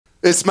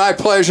It's my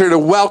pleasure to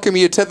welcome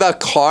you to the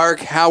Clark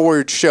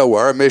Howard Show.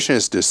 Our mission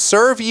is to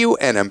serve you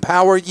and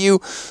empower you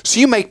so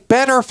you make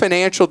better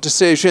financial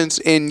decisions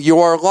in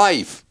your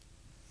life.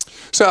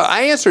 So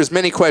I answer as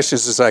many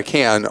questions as I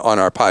can on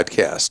our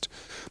podcast,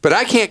 but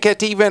I can't get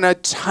to even a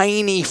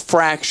tiny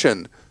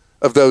fraction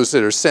of those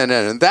that are sent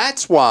in. And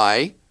that's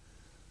why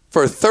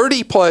for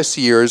 30 plus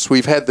years,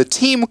 we've had the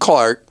Team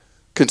Clark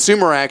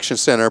Consumer Action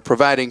Center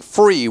providing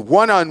free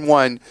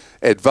one-on-one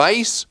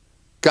advice,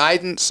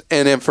 guidance,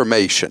 and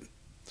information.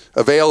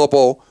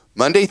 Available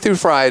Monday through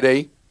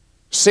Friday,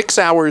 6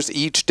 hours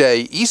each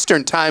day,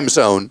 Eastern Time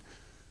Zone,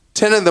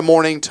 10 in the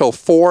morning till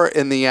 4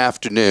 in the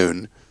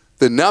afternoon.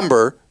 The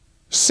number,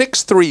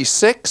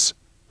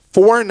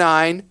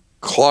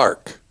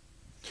 636-49-CLARK.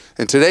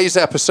 In today's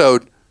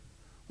episode,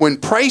 when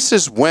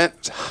prices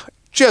went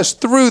just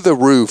through the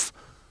roof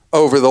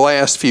over the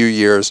last few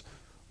years,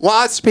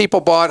 lots of people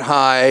bought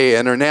high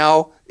and are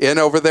now in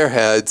over their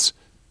heads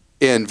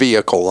in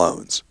vehicle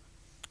loans.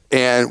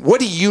 And what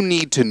do you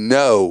need to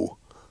know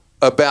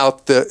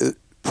about the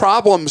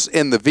problems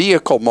in the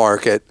vehicle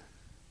market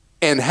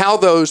and how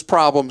those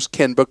problems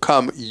can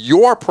become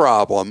your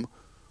problem?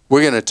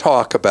 We're going to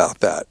talk about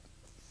that.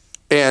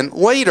 And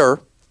later,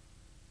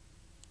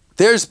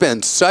 there's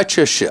been such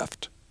a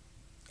shift.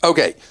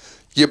 Okay,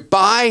 you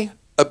buy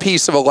a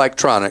piece of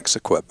electronics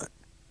equipment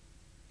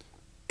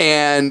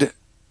and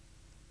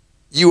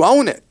you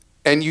own it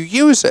and you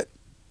use it.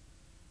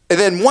 And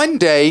then one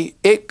day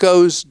it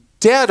goes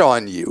dead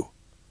on you.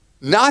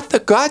 Not the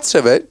guts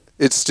of it.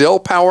 It's still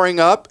powering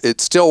up. It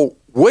still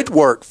would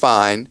work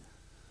fine,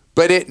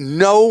 but it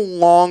no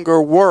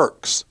longer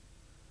works.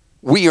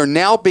 We are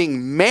now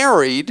being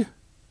married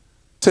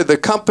to the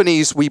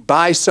companies we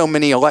buy so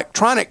many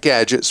electronic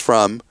gadgets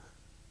from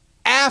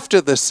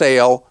after the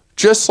sale,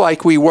 just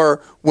like we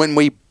were when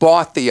we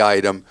bought the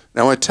item.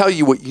 Now, I want to tell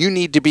you what you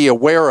need to be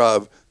aware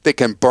of that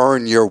can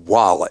burn your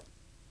wallet.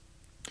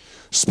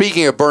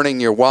 Speaking of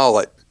burning your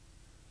wallet,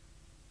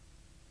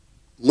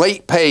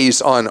 late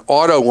pays on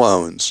auto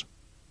loans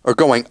are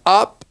going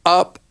up,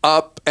 up,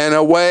 up, and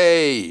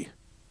away.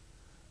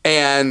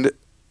 And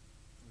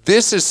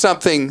this is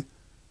something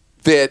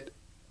that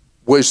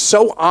was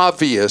so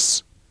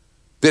obvious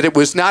that it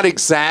was not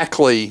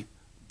exactly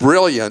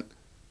brilliant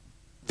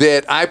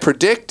that I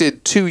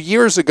predicted 2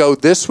 years ago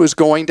this was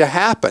going to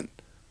happen.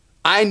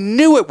 I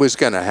knew it was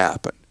going to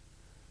happen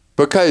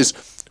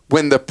because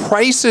when the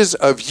prices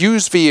of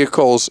used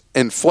vehicles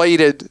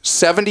inflated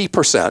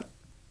 70%,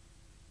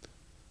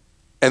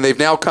 and they've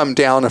now come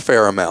down a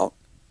fair amount,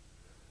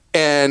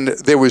 and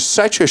there was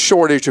such a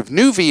shortage of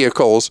new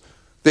vehicles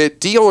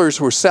that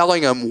dealers were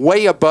selling them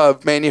way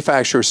above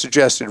manufacturer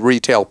suggested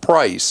retail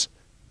price,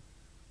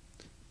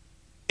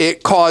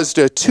 it caused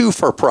a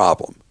twofer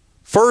problem.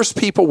 First,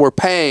 people were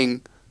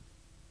paying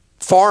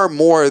far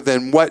more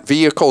than what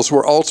vehicles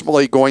were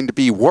ultimately going to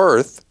be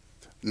worth.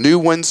 New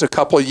ones a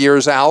couple of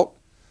years out,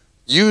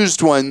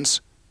 used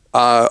ones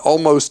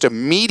almost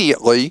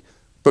immediately,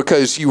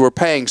 because you were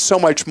paying so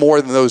much more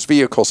than those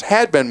vehicles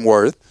had been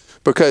worth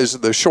because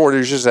of the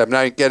shortages. I'm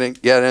not get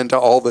into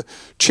all the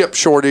chip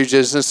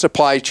shortages and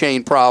supply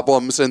chain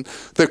problems and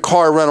the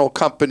car rental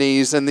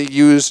companies and the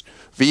used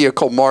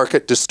vehicle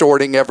market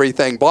distorting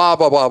everything, blah,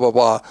 blah, blah, blah,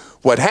 blah.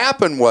 What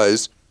happened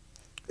was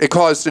it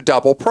caused a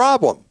double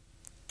problem.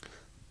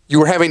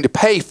 You were having to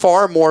pay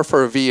far more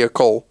for a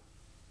vehicle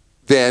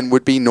than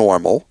would be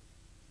normal.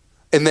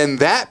 And then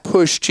that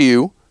pushed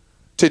you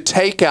to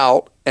take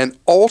out an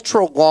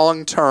ultra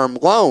long-term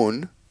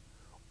loan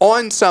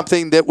on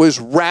something that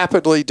was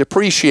rapidly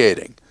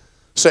depreciating.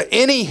 So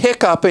any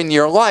hiccup in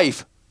your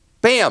life,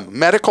 bam,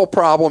 medical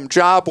problem,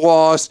 job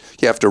loss,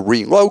 you have to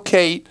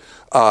relocate,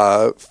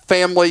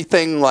 family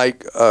thing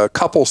like a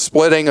couple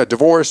splitting, a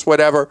divorce,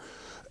 whatever,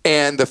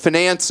 and the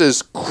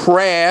finances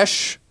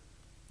crash,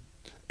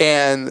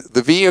 and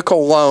the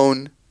vehicle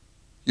loan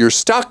you're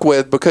stuck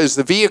with because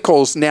the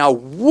vehicle's now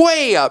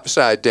way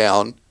upside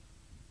down,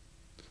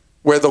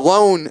 where the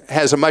loan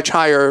has a much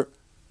higher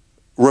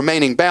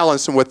remaining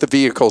balance than what the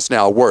vehicle's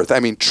now worth. I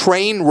mean,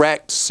 train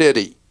wrecked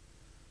city.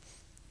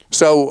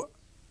 So,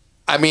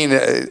 I mean,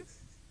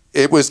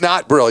 it was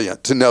not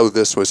brilliant to know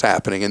this was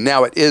happening, and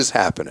now it is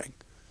happening.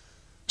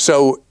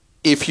 So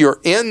if you're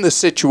in the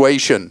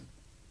situation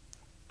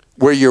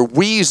where you're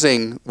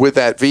wheezing with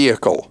that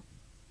vehicle,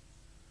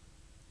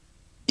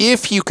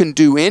 if you can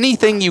do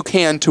anything you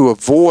can to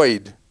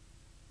avoid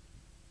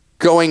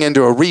going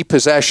into a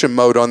repossession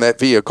mode on that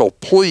vehicle,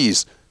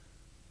 please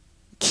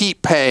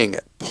keep paying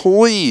it.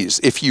 Please,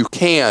 if you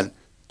can,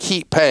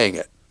 keep paying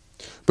it.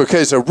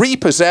 Because a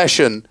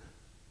repossession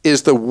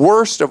is the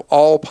worst of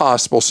all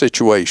possible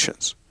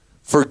situations.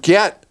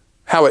 Forget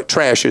how it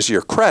trashes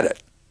your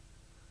credit.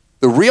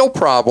 The real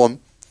problem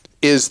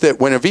is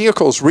that when a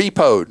vehicle's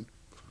repoed,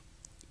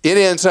 it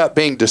ends up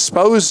being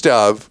disposed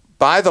of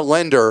by the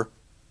lender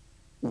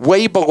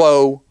way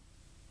below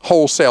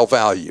wholesale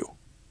value.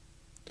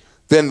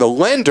 Then the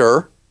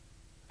lender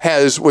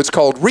has what's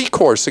called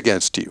recourse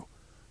against you.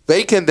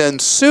 They can then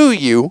sue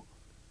you,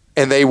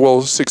 and they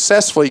will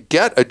successfully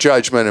get a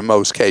judgment in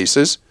most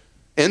cases,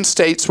 in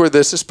states where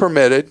this is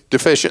permitted,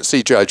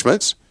 deficiency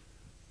judgments,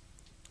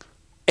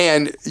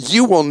 and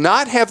you will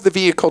not have the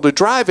vehicle to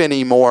drive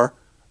anymore,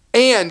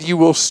 and you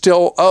will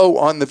still owe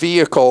on the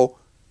vehicle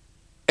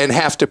and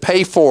have to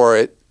pay for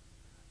it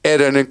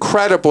at an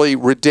incredibly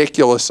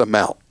ridiculous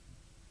amount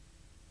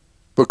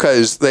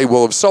because they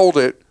will have sold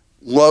it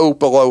low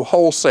below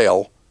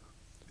wholesale,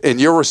 and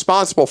you're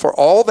responsible for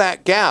all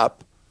that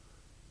gap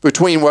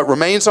between what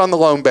remains on the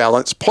loan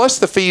balance plus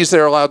the fees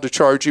they're allowed to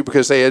charge you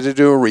because they had to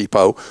do a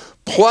repo,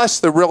 plus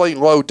the really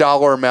low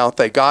dollar amount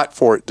they got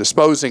for it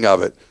disposing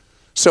of it.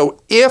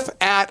 So if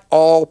at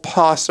all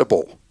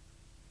possible,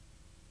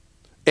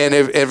 and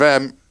if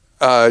I'm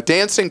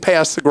dancing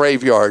past the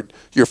graveyard,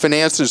 your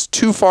finances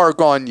too far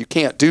gone, you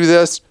can't do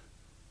this,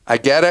 I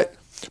get it.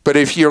 But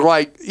if you're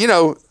like, you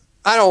know,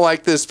 I don't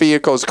like this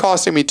vehicle, it's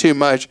costing me too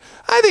much,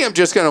 I think I'm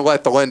just going to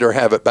let the lender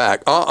have it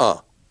back.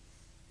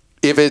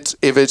 If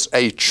it's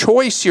a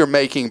choice you're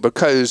making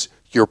because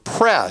you're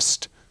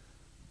pressed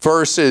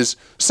versus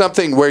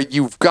something where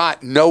you've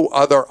got no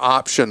other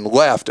option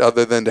left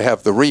other than to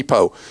have the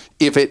repo,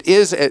 if it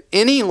is at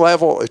any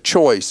level a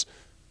choice,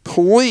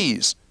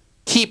 please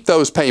keep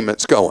those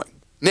payments going.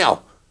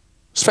 Now,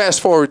 let's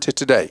fast forward to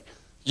today.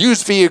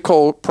 Used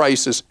vehicle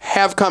prices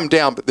have come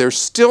down, but they're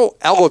still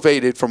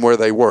elevated from where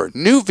they were.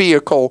 New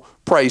vehicle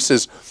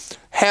prices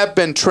have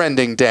been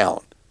trending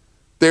down.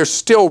 They're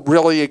still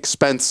really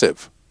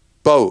expensive,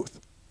 both.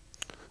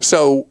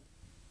 So,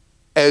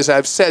 as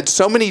I've said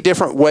so many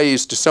different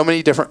ways to so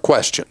many different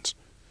questions,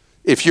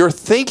 if you're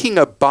thinking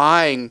of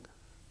buying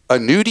a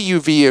new-to-you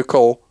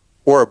vehicle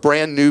or a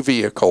brand new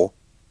vehicle,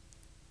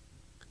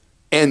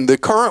 and the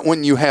current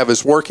one you have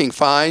is working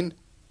fine,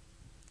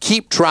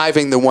 keep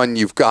driving the one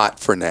you've got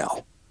for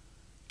now.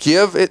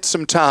 Give it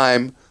some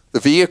time.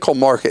 The vehicle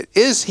market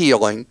is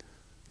healing.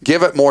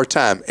 Give it more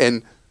time.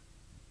 And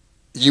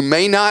you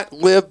may not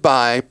live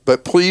by,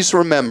 but please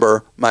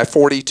remember my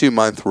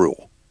 42-month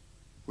rule,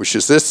 which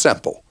is this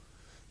simple.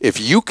 If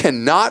you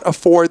cannot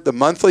afford the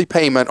monthly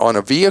payment on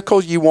a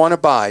vehicle you want to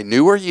buy,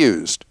 new or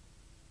used,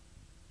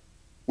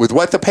 with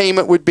what the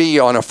payment would be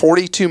on a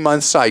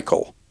 42-month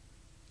cycle,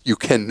 you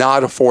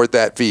cannot afford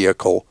that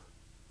vehicle,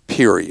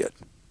 period.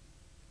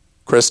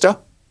 Christa?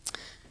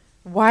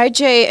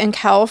 YJ in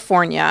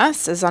California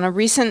says, on a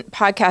recent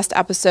podcast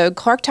episode,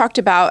 Clark talked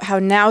about how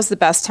now's the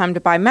best time to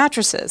buy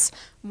mattresses.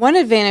 One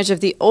advantage of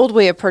the old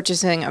way of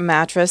purchasing a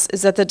mattress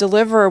is that the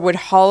deliverer would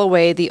haul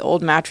away the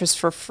old mattress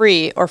for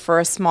free or for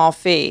a small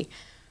fee.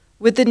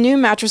 With the new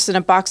mattress in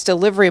a box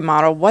delivery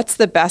model, what's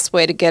the best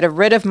way to get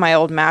rid of my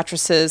old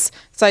mattresses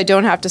so I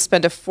don't have to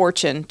spend a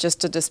fortune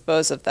just to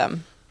dispose of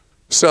them?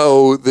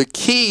 So the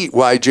key,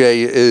 YJ,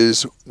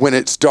 is when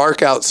it's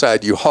dark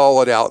outside, you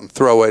haul it out and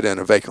throw it in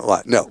a vacant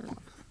lot. No.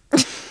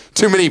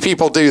 Too many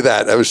people do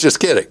that. I was just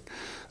kidding.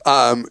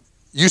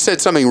 You said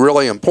something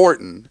really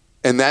important,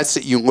 and that's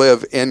that you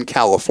live in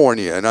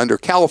California. And under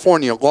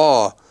California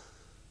law,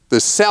 the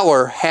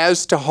seller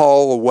has to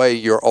haul away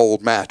your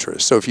old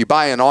mattress. So if you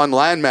buy an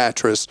online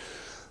mattress,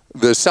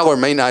 the seller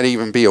may not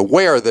even be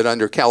aware that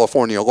under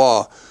California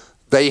law,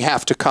 they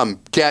have to come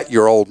get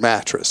your old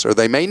mattress. Or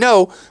they may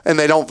know, and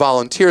they don't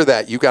volunteer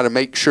that. You got to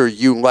make sure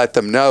you let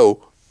them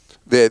know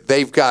that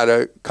they've got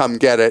to come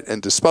get it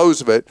and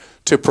dispose of it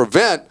to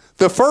prevent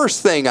the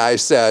first thing I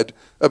said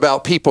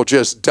about people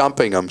just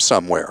dumping them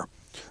somewhere.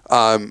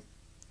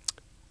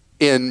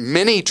 In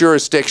many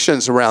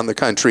jurisdictions around the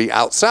country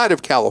outside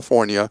of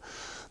California,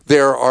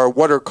 there are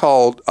what are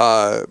called,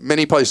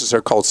 many places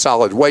are called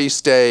solid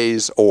waste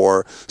days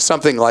or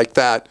something like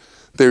that.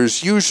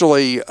 There's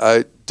usually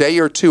a day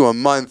or two a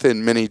month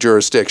in many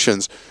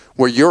jurisdictions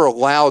where you're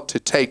allowed to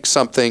take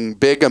something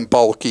big and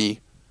bulky,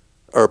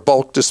 or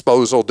bulk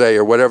disposal day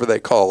or whatever they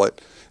call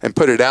it, and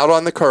put it out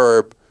on the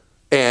curb,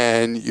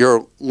 and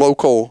your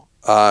local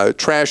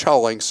trash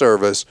hauling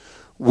service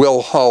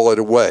will haul it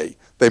away.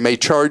 They may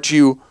charge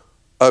you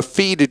a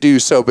fee to do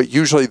so, but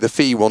usually the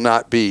fee will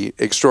not be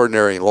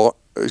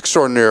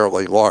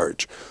extraordinarily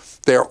large.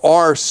 There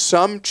are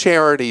some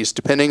charities,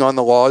 depending on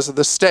the laws of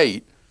the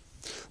state,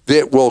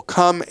 that will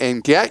come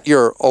and get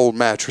your old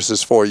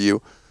mattresses for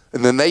you,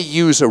 and then they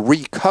use a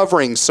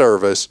recovering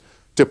service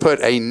to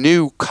put a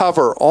new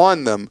cover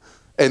on them,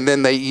 and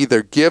then they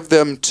either give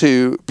them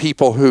to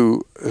people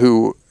who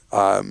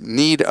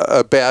need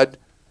a bed,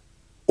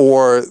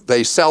 or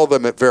they sell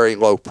them at very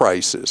low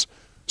prices.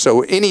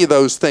 So any of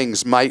those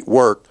things might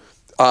work.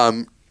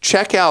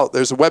 Check out,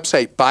 there's a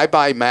website,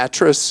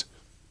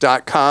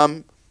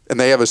 buybuymattress.com, and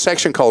they have a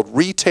section called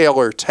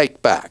Retailer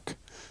Take Back.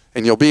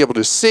 And you'll be able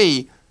to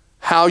see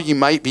how you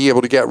might be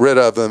able to get rid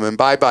of them. And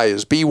BuyBuy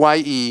is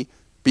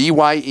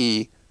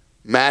BYE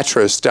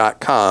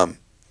mattress.com.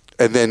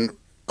 And then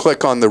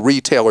click on the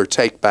Retailer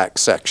Take Back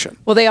section.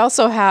 Well, they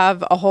also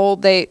have a whole,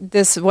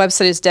 this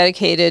website is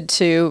dedicated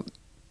to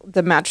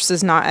the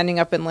mattresses not ending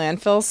up in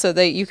landfills, so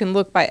that you can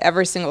look by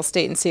every single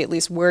state and see at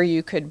least where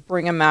you could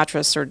bring a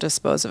mattress or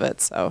dispose of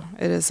it. So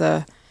it is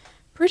a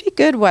pretty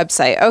good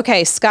website.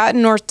 Okay, Scott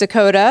in North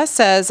Dakota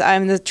says,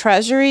 I'm the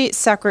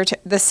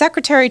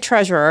secretary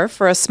treasurer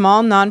for a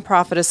small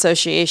nonprofit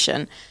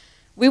association.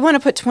 We want to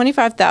put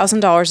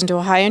 $25,000 into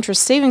a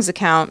high-interest savings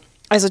account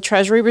as a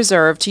Treasury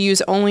reserve to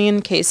use only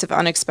in case of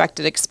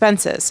unexpected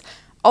expenses.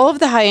 All of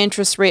the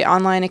high-interest rate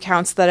online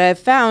accounts that I have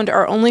found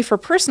are only for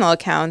personal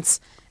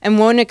accounts and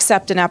won't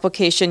accept an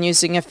application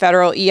using a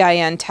federal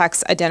EIN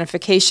tax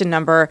identification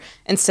number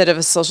instead of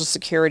a Social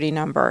Security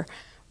number.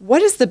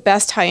 What is the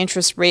best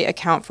high-interest rate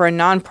account for a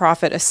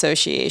nonprofit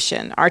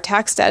association? Our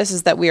tax status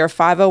is that we are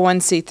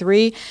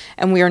 501c3,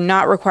 and we are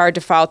not required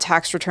to file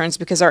tax returns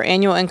because our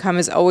annual income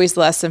is always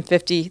less than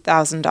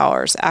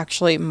 $50,000,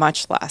 actually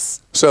much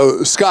less.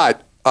 So,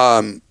 Scott,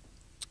 I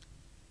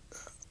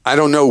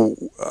don't know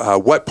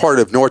what part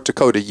of North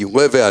Dakota you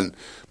live in,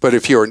 but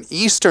if you're in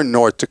eastern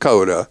North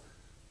Dakota,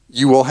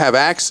 you will have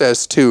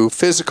access to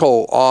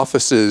physical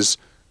offices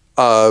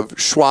of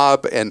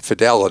Schwab and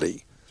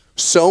Fidelity.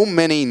 So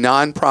many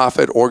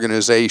nonprofit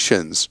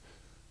organizations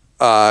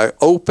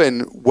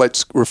open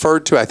what's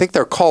referred to, I think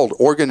they're called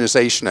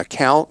organization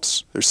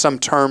accounts. There's some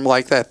term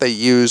like that they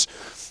use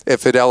at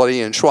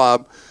Fidelity and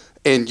Schwab.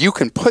 And you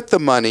can put the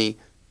money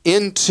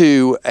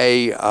into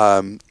a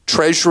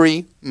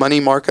Treasury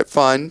money market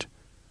fund,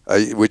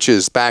 which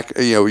is back,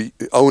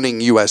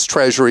 owning U.S.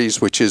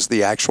 Treasuries, which is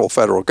the actual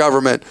federal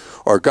government,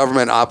 or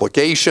government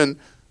obligation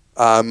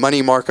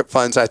money market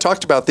funds. I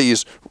talked about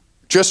these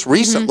just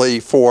recently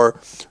for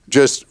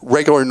just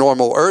regular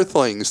normal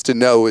earthlings to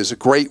know is a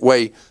great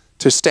way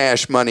to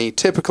stash money,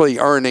 typically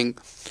earning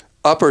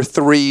upper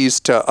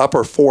 3s to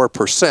upper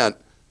 4%,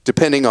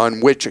 depending on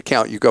which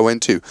account you go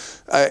into.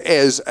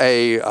 As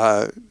a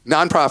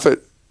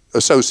nonprofit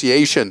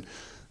association,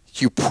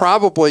 you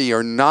probably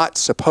are not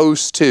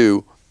supposed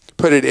to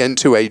put it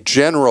into a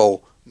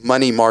general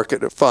money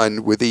market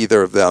fund with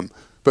either of them,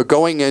 but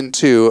going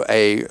into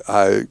a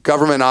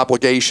government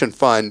obligation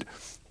fund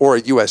or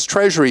a U.S.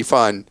 Treasury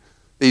fund,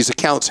 these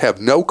accounts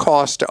have no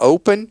cost to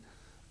open,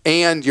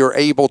 and you're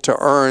able to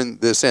earn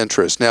this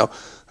interest. Now,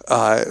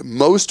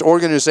 most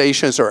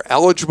organizations are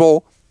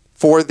eligible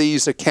for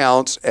these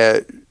accounts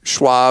at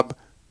Schwab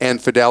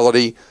and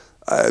Fidelity.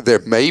 There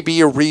may be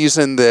a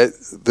reason that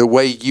the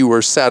way you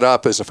were set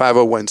up as a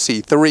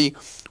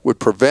 501c3 would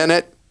prevent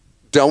it.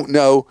 Don't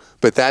know,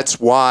 but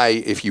that's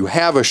why if you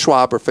have a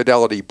Schwab or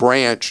Fidelity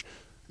branch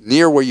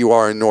near where you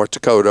are in North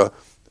Dakota,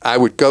 I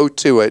would go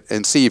to it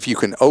and see if you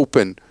can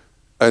open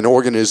an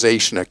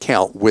organization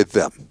account with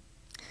them.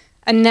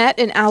 Annette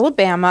in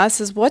Alabama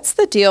says, what's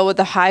the deal with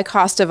the high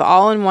cost of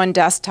all-in-one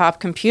desktop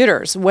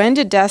computers? When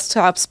did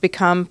desktops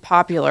become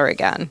popular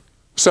again?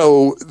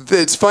 So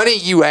it's funny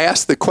you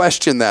ask the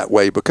question that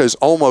way, because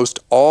almost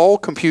all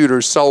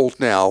computers sold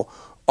now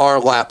are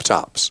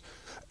laptops.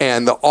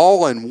 And the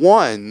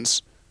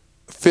all-in-ones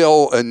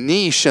fill a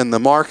niche in the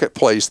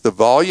marketplace. The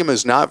volume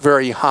is not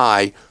very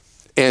high.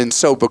 And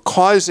so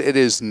because it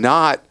is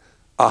not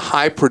a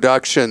high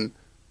production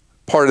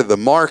part of the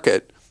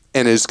market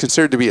and is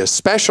considered to be a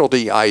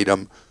specialty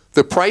item,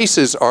 the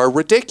prices are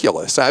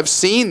ridiculous. I've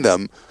seen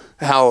them,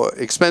 how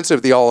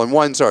expensive the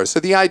all-in-ones are. So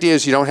the idea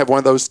is you don't have one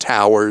of those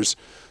towers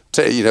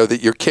that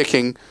you're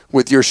kicking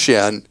with your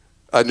shin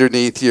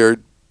underneath your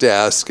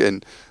desk,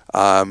 and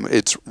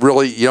it's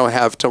really, you don't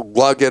have to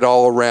lug it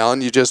all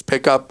around. You just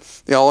pick up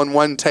the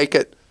all-in-one, take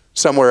it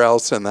somewhere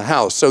else in the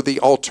house. So the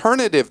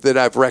alternative that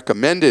I've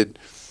recommended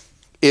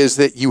is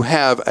that you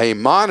have a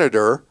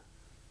monitor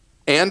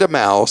and a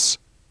mouse,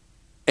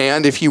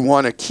 and if you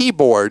want a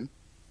keyboard,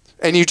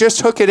 and you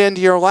just hook it into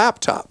your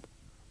laptop.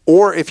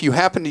 Or if you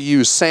happen to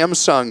use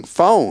Samsung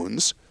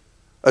phones,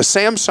 a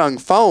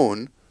Samsung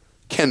phone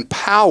can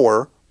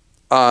power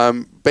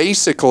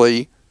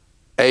basically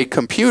a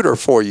computer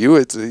for you.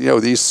 It's,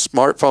 these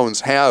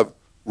smartphones have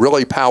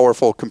really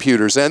powerful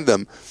computers in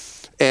them,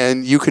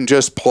 and you can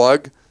just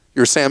plug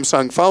your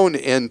Samsung phone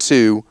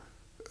into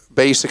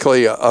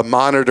basically a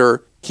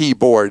monitor,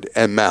 keyboard,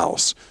 and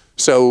mouse.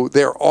 So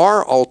there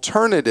are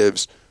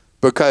alternatives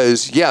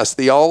because, yes,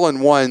 the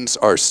all-in-ones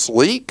are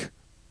sleek.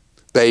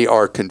 They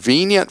are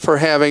convenient for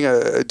having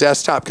a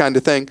desktop kind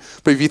of thing.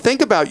 But if you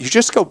think about it, you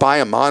just go buy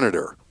a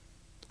monitor,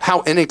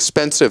 how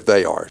inexpensive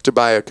they are to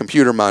buy a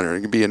computer monitor.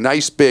 It can be a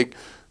nice, big,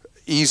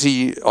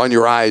 easy on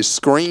your eyes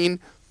screen.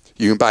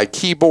 You can buy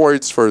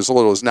keyboards for as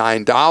little as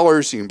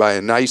 $9. You can buy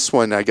a nice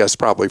one, I guess,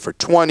 probably for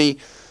 $20.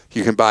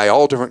 You can buy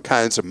all different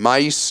kinds of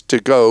mice to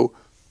go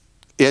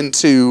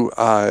into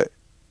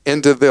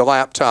the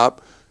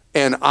laptop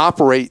and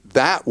operate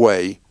that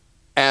way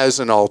as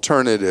an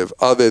alternative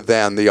other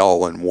than the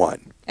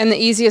all-in-one. And the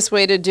easiest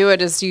way to do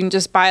it is you can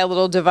just buy a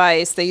little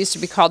device. They used to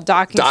be called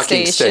docking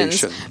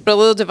stations. But a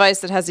little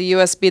device that has a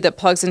USB that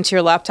plugs into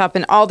your laptop,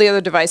 and all the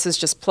other devices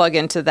just plug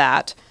into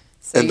that.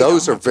 So and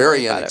those are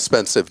very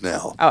inexpensive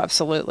now. Oh,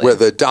 absolutely. Where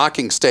the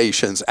docking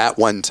stations at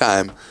one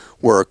time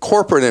were a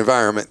corporate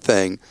environment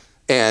thing,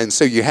 and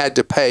so you had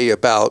to pay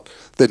about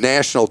the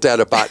national debt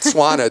of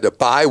Botswana to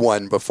buy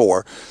one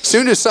before. As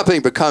soon as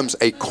something becomes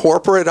a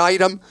corporate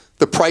item,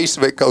 the price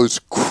of it goes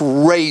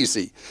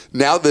crazy.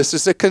 Now this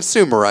is a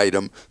consumer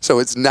item, so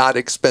it's not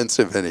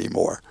expensive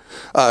anymore.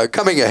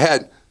 Coming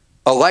ahead,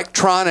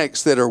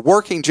 electronics that are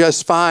working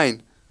just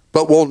fine,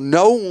 but will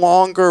no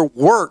longer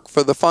work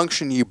for the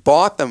function you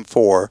bought them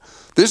for.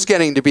 This is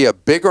getting to be a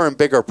bigger and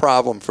bigger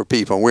problem for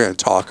people, and we're going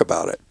to talk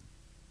about it.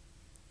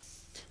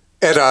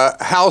 At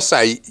a house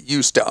I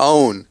used to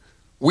own,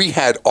 we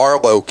had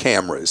Arlo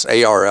cameras,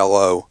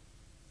 A-R-L-O,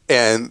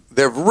 and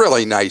they're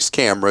really nice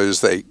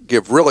cameras. They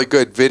give really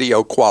good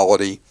video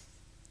quality.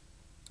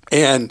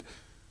 And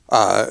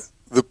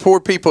the poor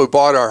people who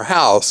bought our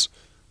house,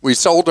 we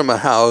sold them a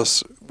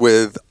house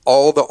with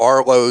all the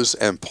Arlos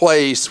in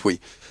place. We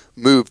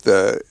moved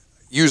the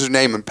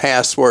username and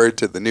password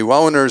to the new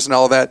owners and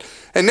all that.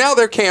 And now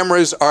their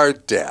cameras are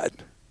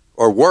dead,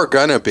 or were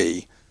going to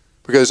be,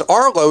 because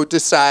Arlo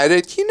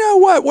decided, you know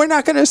what, we're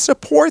not going to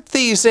support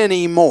these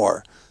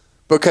anymore.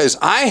 Because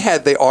I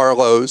had the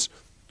Arlos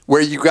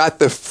where you got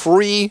the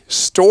free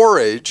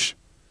storage,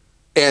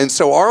 and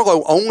so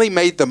Arlo only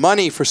made the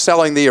money for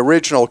selling the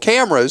original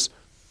cameras.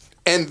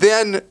 And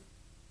then,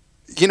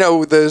 you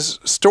know, the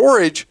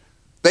storage,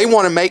 they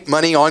want to make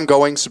money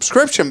ongoing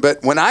subscription,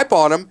 but when I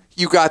bought them,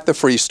 you got the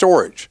free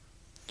storage.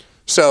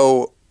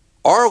 So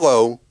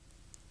Arlo,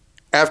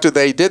 after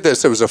they did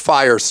this, it was a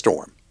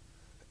firestorm.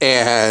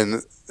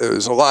 And there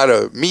was a lot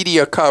of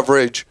media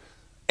coverage,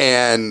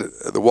 and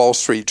the Wall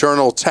Street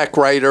Journal tech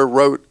writer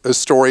wrote a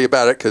story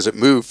about it because it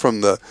moved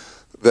from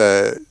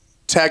the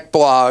tech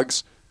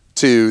blogs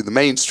to the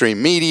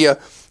mainstream media.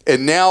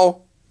 And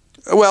now,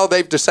 well,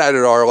 they've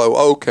decided, Arlo,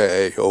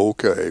 okay,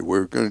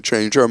 we're going to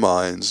change our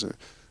minds,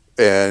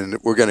 and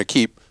we're going to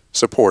keep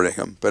supporting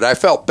them. But I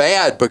felt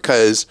bad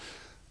because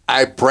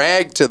I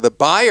bragged to the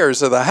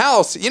buyers of the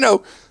house, you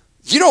know,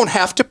 you don't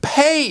have to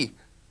pay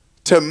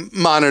to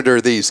monitor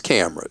these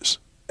cameras.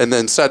 And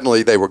then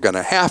suddenly they were going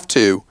to have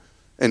to,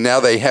 and now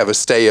they have a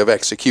stay of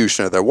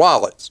execution of their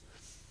wallets.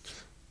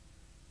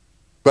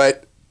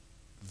 But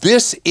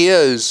this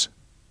is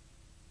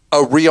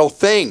a real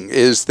thing,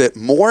 is that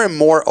more and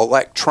more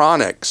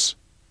electronics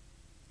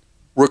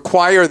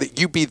require that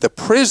you be the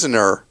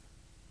prisoner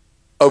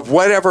of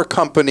whatever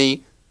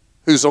company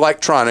whose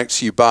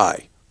electronics you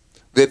buy.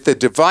 That the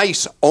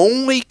device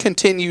only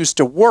continues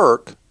to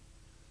work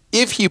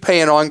if you pay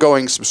an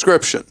ongoing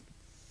subscription.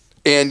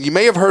 And you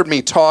may have heard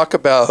me talk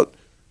about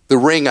the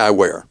ring I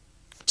wear.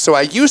 So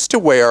I used to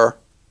wear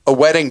a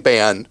wedding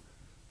band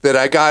that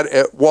I got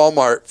at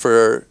Walmart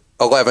for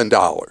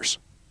 $11.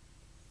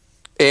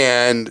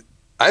 And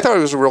I thought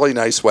it was a really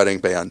nice wedding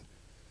band.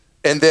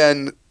 And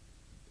then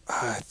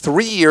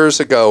 3 years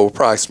ago,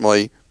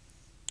 approximately,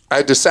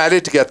 I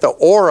decided to get the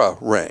Oura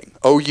ring,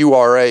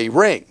 O-U-R-A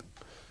ring.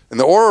 And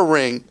the Oura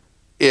ring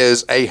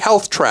is a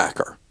health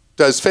tracker.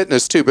 Does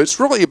fitness too, but it's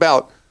really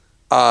about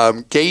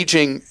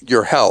gauging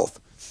your health.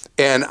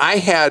 And I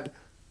had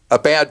a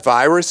bad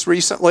virus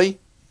recently,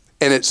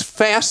 and it's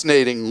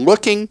fascinating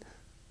looking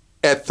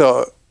at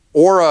the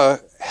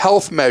Oura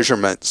health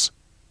measurements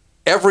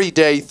every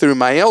day through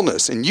my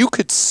illness. And you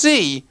could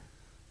see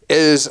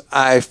as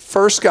I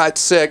first got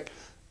sick,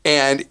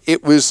 and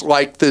it was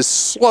like this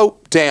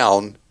slope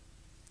down,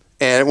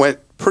 and it went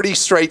pretty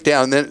straight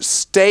down. Then it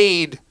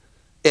stayed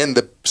in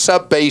the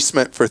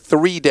sub-basement for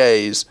 3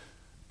 days,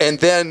 and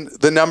then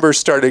the numbers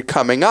started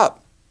coming up.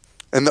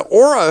 And the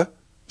Oura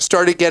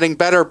started getting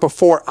better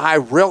before I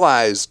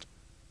realized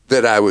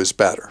that I was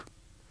better.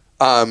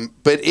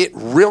 But it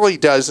really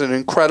does an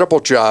incredible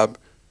job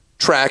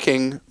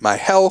tracking my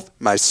health,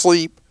 my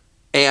sleep,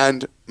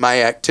 and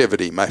my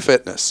activity, my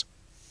fitness.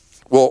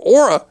 Well,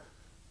 Oura,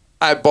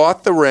 I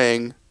bought the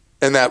ring,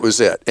 and that was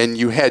it. And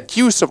you had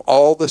use of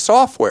all the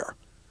software.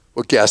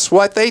 Well, guess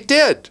what they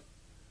did?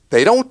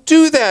 They don't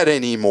do that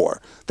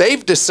anymore.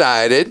 They've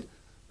decided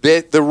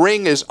that the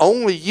ring is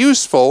only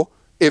useful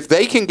if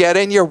they can get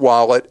in your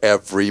wallet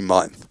every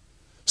month.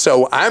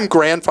 So I'm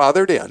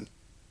grandfathered in,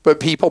 but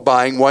people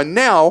buying one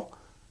now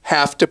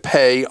have to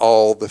pay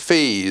all the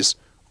fees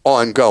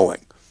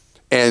ongoing.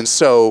 And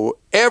so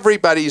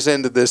everybody's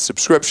into this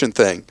subscription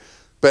thing.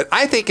 But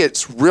I think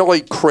it's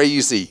really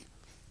crazy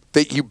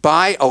that you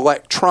buy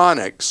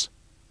electronics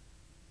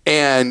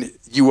and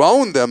you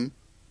own them,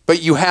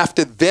 but you have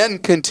to then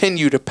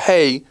continue to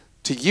pay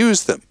to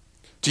use them.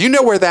 Do you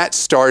know where that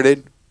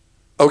started?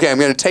 Okay, I'm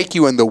going to take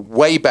you in the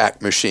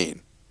Wayback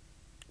Machine.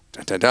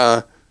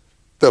 Da-da-da.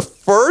 The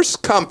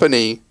first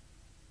company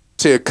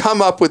to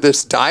come up with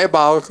this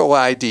diabolical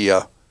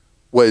idea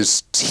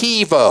was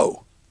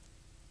TiVo.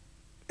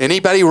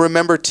 Anybody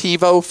remember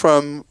TiVo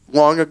from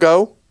long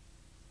ago?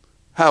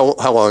 How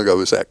long ago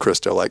was that,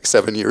 Christa? Like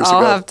 7 years ago?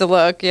 I'll have to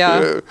look,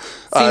 yeah.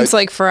 Seems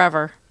like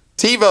forever.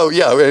 TiVo,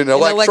 yeah, in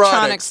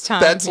electronics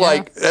time,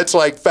 that's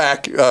like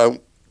back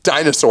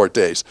dinosaur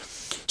days.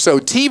 So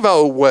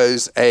TiVo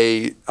was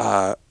a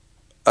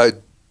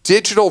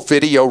digital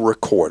video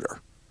recorder,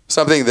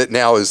 something that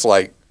now is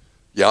like,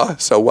 yeah,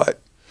 so what?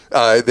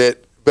 But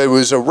it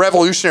was a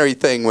revolutionary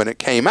thing when it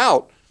came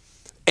out.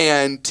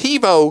 And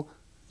TiVo,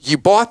 you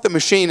bought the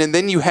machine, and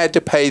then you had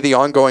to pay the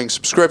ongoing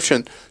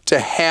subscription to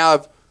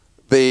have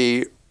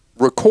the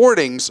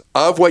recordings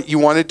of what you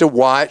wanted to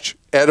watch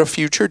at a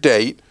future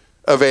date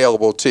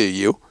available to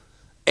you.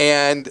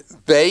 And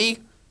they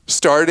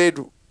started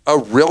a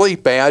really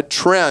bad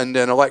trend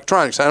in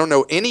electronics. I don't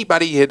know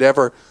anybody had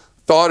ever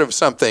thought of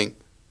something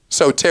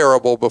so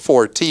terrible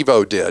before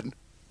TiVo did.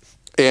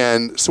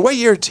 And so what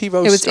year did TiVo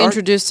start? It was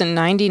introduced in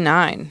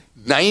 99.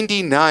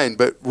 99,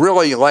 but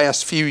really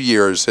last few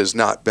years has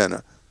not been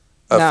a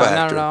factor.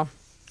 Not at all.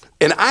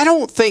 And I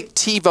don't think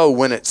TiVo,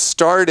 when it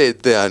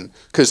started then,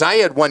 because I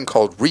had one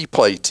called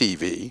Replay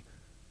TV,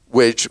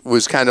 which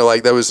was kind of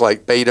like, that was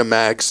like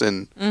Betamax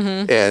and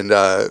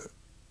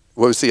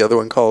what was the other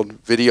one called?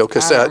 Video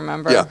cassette? I don't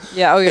remember. Yeah.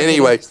 Yeah. Oh, yeah.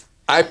 Anyway,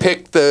 I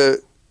picked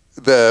the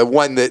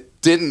one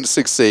that didn't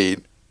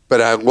succeed,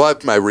 but I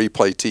loved my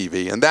Replay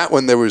TV. And that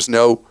one, there was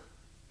no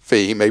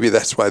fee. Maybe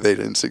that's why they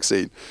didn't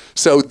succeed.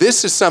 So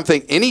this is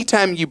something,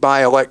 anytime you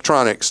buy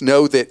electronics,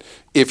 know that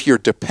if you're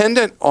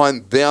dependent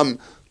on them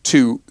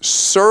to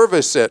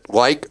service it,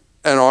 like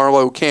an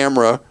Arlo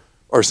camera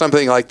or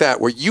something like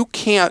that, where you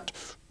can't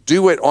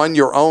do it on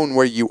your own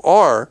where you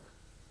are,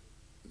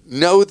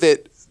 know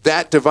that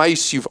that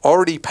device you've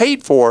already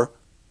paid for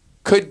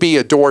could be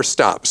a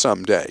doorstop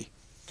someday.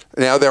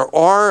 Now, there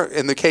are,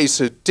 in the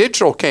case of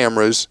digital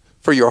cameras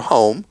for your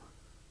home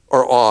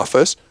or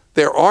office,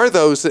 there are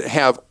those that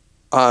have,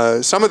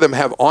 some of them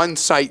have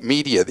on-site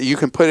media that you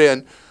can put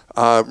in.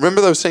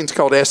 Remember those things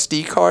called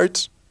SD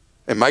cards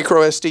and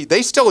micro SD?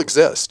 They still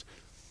exist.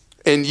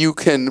 And you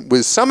can,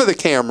 with some of the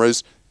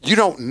cameras, you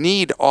don't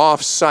need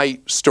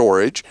off-site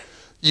storage.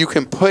 You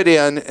can put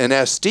in an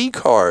SD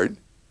card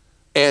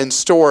and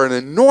store an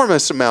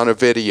enormous amount of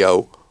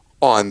video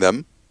on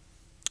them,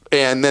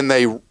 and then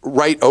they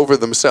write over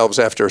themselves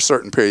after a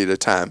certain period of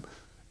time,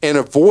 and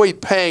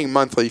avoid paying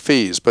monthly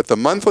fees. But the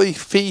monthly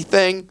fee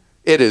thing,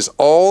 it is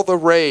all the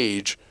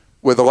rage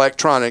with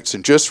electronics.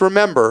 And just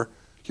remember,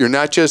 you're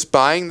not just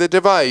buying the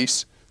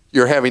device,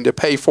 you're having to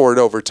pay for it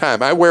over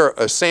time. I wear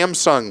a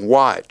Samsung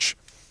watch,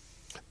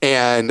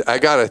 and I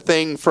got a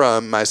thing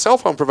from my cell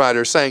phone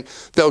provider saying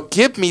they'll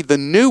give me the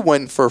new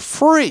one for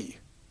free,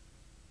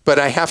 but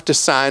I have to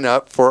sign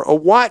up for a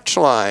watch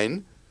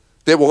line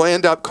that will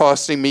end up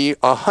costing me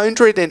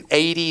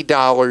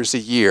 $180 a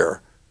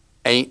year.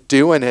 Ain't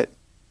doing it.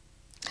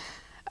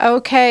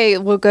 Okay,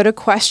 we'll go to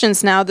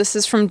questions now. This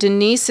is from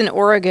Denise in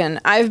Oregon.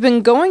 I've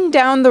been going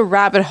down the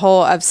rabbit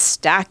hole of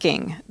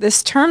stacking.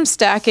 This term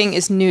stacking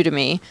is new to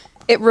me.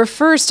 It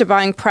refers to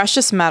buying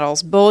precious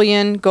metals,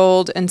 bullion,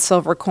 gold, and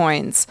silver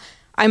coins.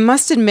 I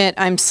must admit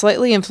I'm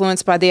slightly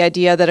influenced by the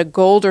idea that a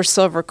gold or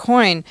silver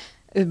coin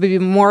would be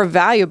more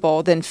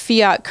valuable than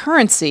fiat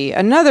currency,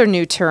 another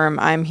new term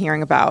I'm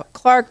hearing about.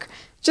 Clark,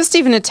 just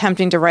even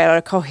attempting to write out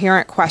a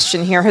coherent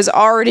question here has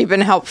already been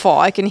helpful.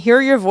 I can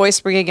hear your voice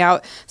bringing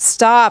out,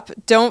 stop,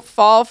 don't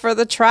fall for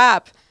the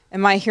trap.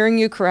 Am I hearing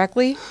you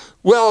correctly?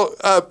 Well,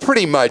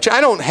 pretty much. I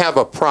don't have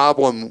a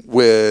problem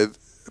with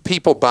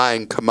people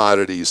buying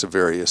commodities of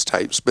various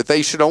types, but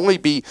they should only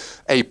be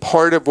a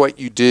part of what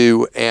you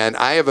do, and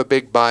I have a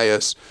big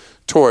bias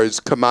towards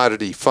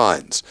commodity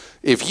funds.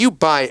 If you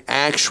buy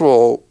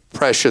actual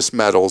precious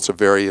metals of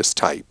various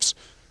types,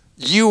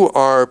 you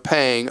are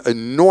paying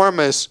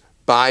enormous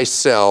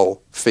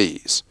buy-sell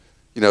fees.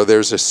 You know,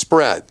 there's a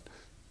spread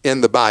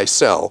in the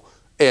buy-sell,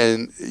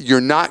 and you're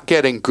not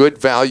getting good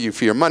value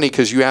for your money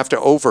because you have to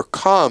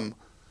overcome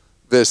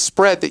the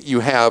spread that you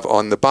have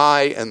on the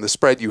buy and the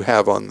spread you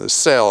have on the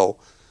sell.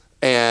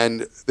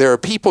 And there are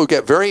people who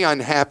get very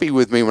unhappy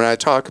with me when I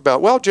talk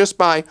about, well, just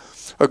buy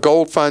a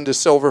gold fund, a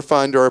silver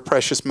fund, or a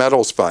precious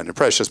metals fund. A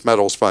precious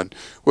metals fund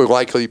would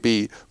likely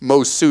be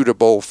most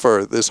suitable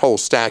for this whole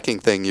stacking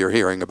thing you're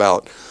hearing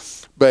about.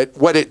 But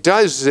what it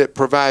does is it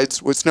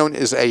provides what's known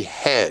as a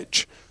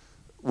hedge.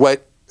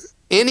 What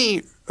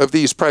any of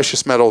these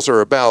precious metals are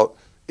about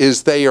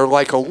is they are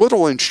like a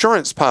little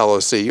insurance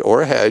policy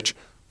or a hedge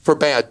for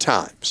bad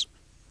times.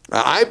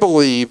 Now, I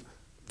believe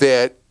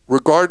that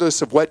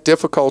regardless of what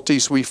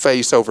difficulties we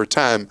face over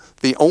time,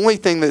 the only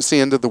thing that's the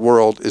end of the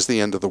world is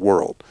the end of the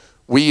world.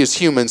 We as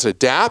humans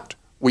adapt,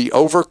 we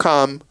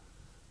overcome,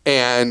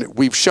 and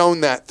we've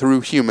shown that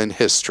through human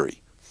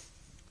history.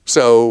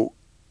 So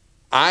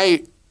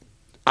I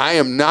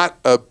am not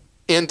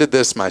into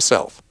this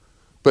myself.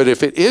 But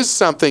if it is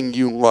something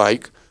you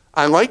like,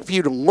 I'd like for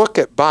you to look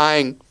at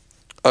buying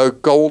a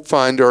gold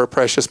fund or a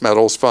precious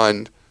metals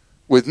fund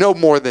with no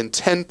more than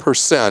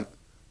 10%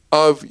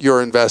 of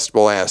your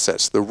investable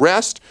assets. The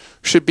rest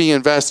should be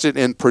invested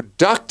in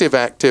productive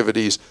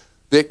activities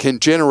that can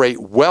generate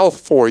wealth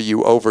for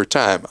you over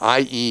time,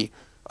 i.e.,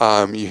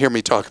 you hear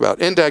me talk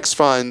about index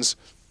funds,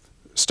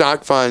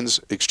 stock funds,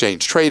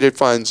 exchange-traded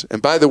funds.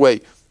 And by the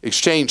way,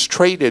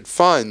 exchange-traded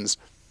funds,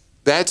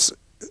 that's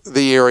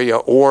the area,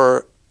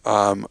 or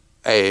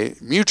a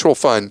mutual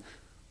fund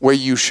where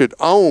you should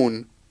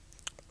own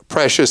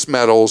precious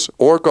metals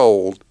or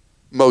gold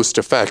most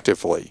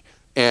effectively.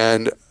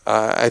 And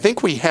I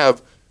think we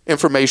have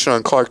information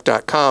on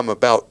Clark.com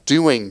about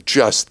doing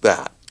just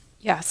that.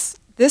 Yes.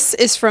 This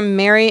is from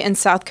Mary in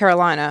South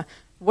Carolina.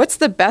 What's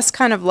the best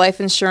kind of life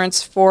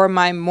insurance for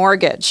my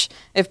mortgage?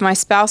 If my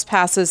spouse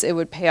passes, it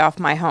would pay off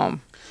my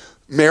home.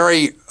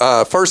 Mary,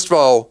 first of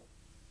all,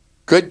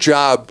 good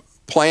job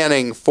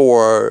planning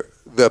for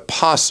the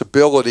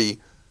possibility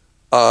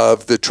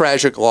of the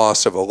tragic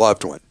loss of a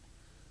loved one.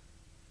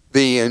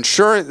 The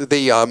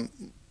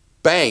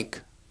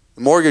bank,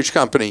 the mortgage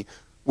company,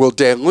 will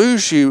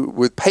deluge you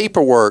with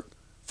paperwork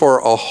for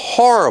a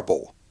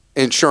horrible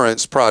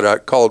insurance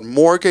product called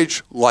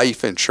mortgage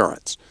life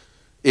insurance.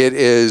 It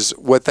is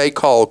what they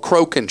call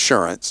croak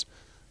insurance,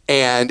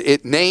 and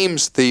it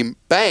names the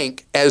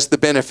bank as the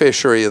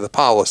beneficiary of the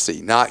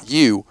policy, not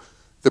you.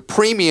 The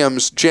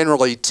premium's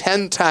generally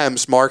 10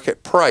 times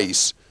market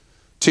price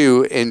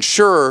to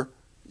insure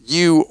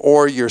you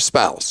or your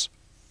spouse.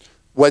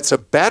 What's a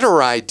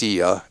better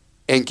idea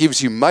and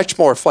gives you much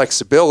more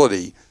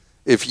flexibility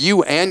if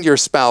you and your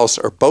spouse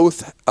are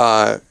both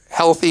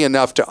healthy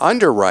enough to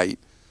underwrite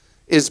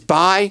is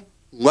buy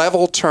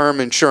level term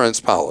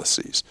insurance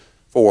policies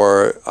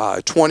for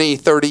 20,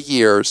 30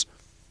 years.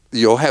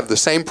 You'll have the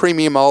same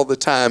premium all the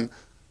time.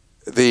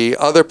 The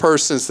other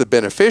person's the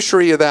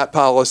beneficiary of that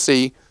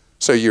policy,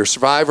 so your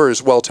survivor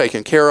is well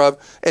taken care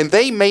of, and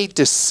they may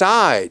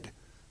decide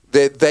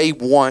that they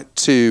want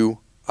to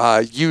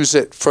use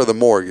it for the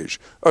mortgage,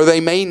 or they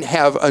may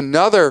have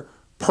another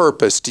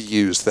purpose to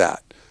use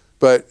that.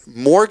 But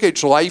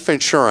mortgage life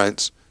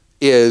insurance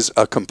is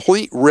a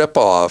complete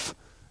ripoff,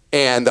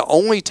 and the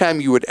only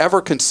time you would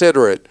ever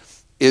consider it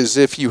is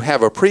if you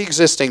have a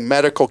pre-existing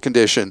medical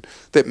condition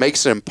that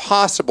makes it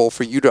impossible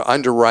for you to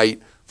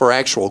underwrite for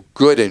actual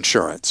good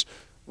insurance.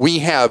 We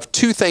have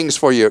two things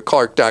for you at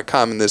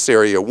Clark.com in this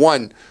area.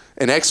 One,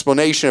 an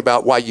explanation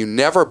about why you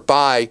never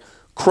buy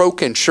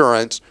croak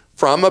insurance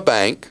from a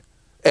bank.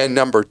 And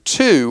number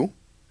two,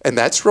 and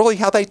that's really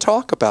how they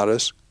talk about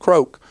us,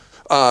 croak.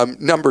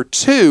 Number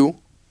two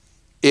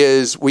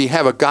is we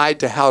have a guide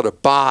to how to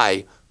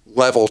buy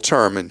level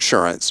term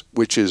insurance,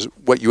 which is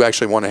what you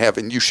actually want to have.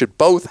 And you should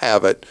both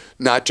have it,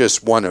 not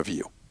just one of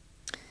you.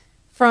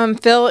 From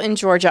Phil in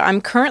Georgia, I'm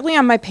currently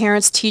on my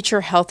parents'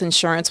 teacher health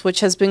insurance,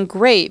 which has been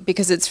great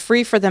because it's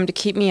free for them to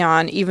keep me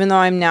on, even though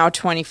I'm now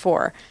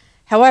 24.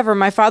 However,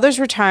 my father's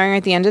retiring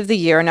at the end of the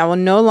year, and I will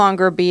no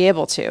longer be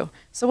able to.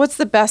 So what's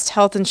the best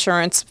health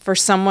insurance for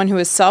someone who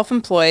is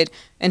self-employed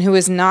and who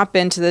has not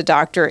been to the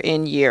doctor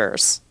in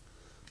years?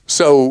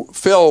 So,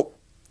 Phil,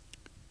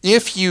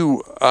 if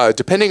you,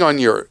 depending on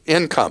your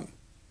income,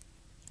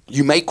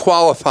 you may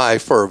qualify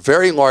for a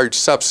very large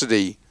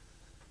subsidy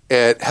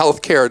at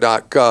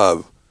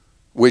healthcare.gov,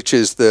 which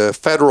is the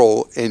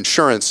federal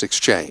insurance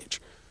exchange.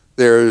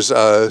 There's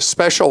a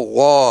special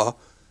law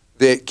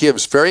that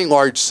gives very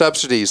large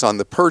subsidies on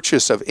the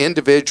purchase of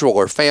individual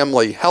or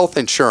family health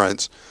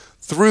insurance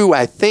through,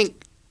 I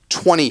think,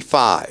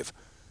 25.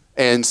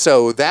 And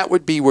so that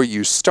would be where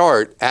you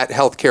start at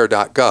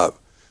healthcare.gov.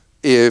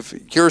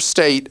 If your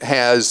state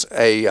has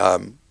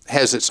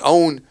its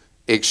own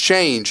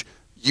exchange,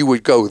 you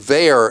would go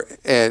there.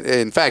 And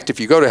in fact, if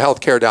you go to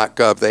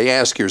healthcare.gov, they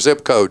ask your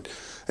zip code,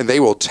 and they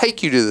will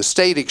take you to the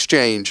state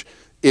exchange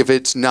if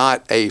it's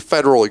not a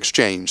federal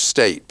exchange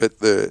state. But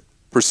the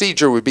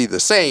procedure would be the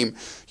same.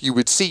 You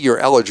would see your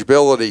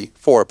eligibility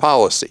for a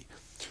policy.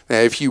 Now,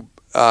 if you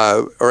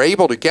are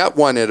able to get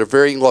one at a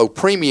very low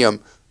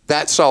premium,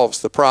 that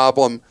solves the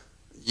problem.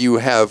 You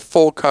have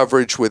full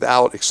coverage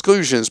without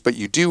exclusions, but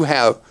you do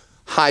have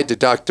high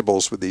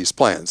deductibles with these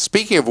plans.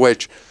 Speaking of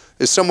which,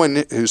 as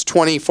someone who's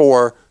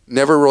 24,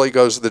 never really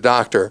goes to the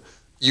doctor,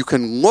 you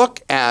can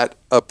look at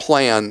a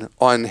plan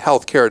on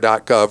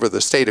healthcare.gov or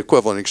the state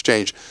equivalent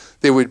exchange.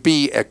 There would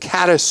be a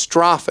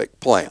catastrophic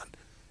plan.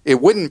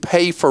 It wouldn't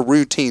pay for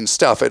routine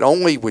stuff. It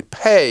only would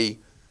pay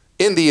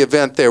in the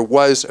event there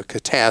was a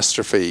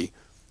catastrophe.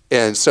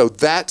 And so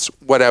that's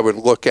what I would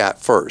look at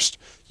first.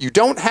 You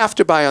don't have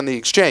to buy on the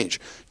exchange.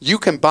 You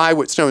can buy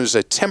what's known as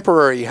a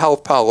temporary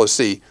health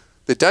policy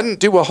that doesn't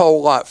do a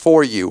whole lot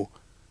for you,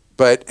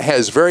 but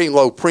has very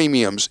low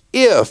premiums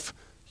if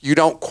you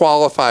don't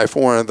qualify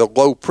for one of the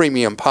low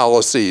premium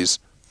policies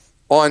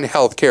on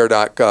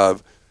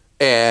healthcare.gov,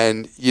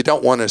 and you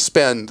don't want to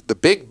spend the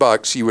big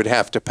bucks you would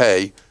have to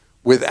pay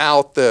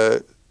without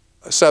the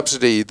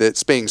subsidy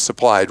that's being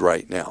supplied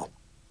right now.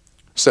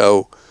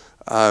 So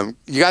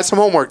you got some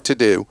homework to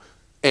do,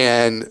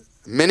 and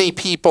many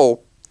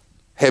people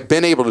have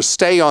been able to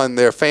stay on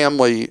their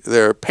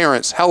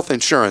parents' health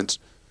insurance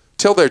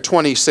till their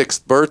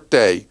 26th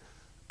birthday,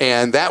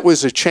 and that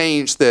was a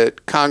change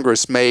that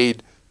Congress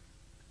made.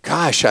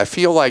 Gosh, I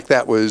feel like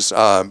that was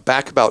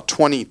back about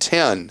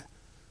 2010,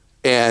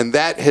 and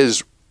that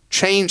has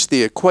changed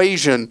the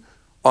equation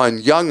on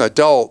young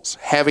adults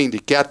having to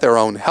get their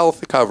own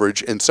health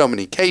coverage in so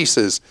many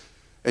cases,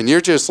 and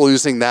you're just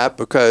losing that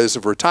because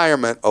of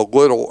retirement a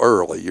little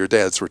early, your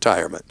dad's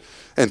retirement.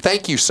 And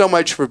thank you so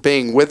much for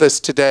being with us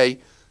today.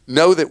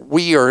 Know that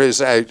we are,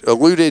 as I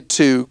alluded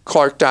to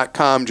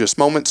Clark.com just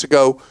moments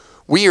ago,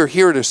 we are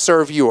here to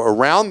serve you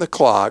around the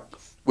clock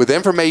with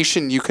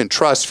information you can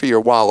trust for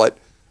your wallet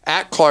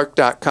at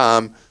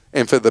Clark.com.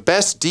 And for the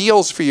best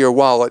deals for your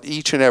wallet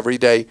each and every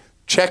day,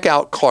 check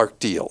out Clark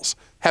Deals.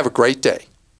 Have a great day.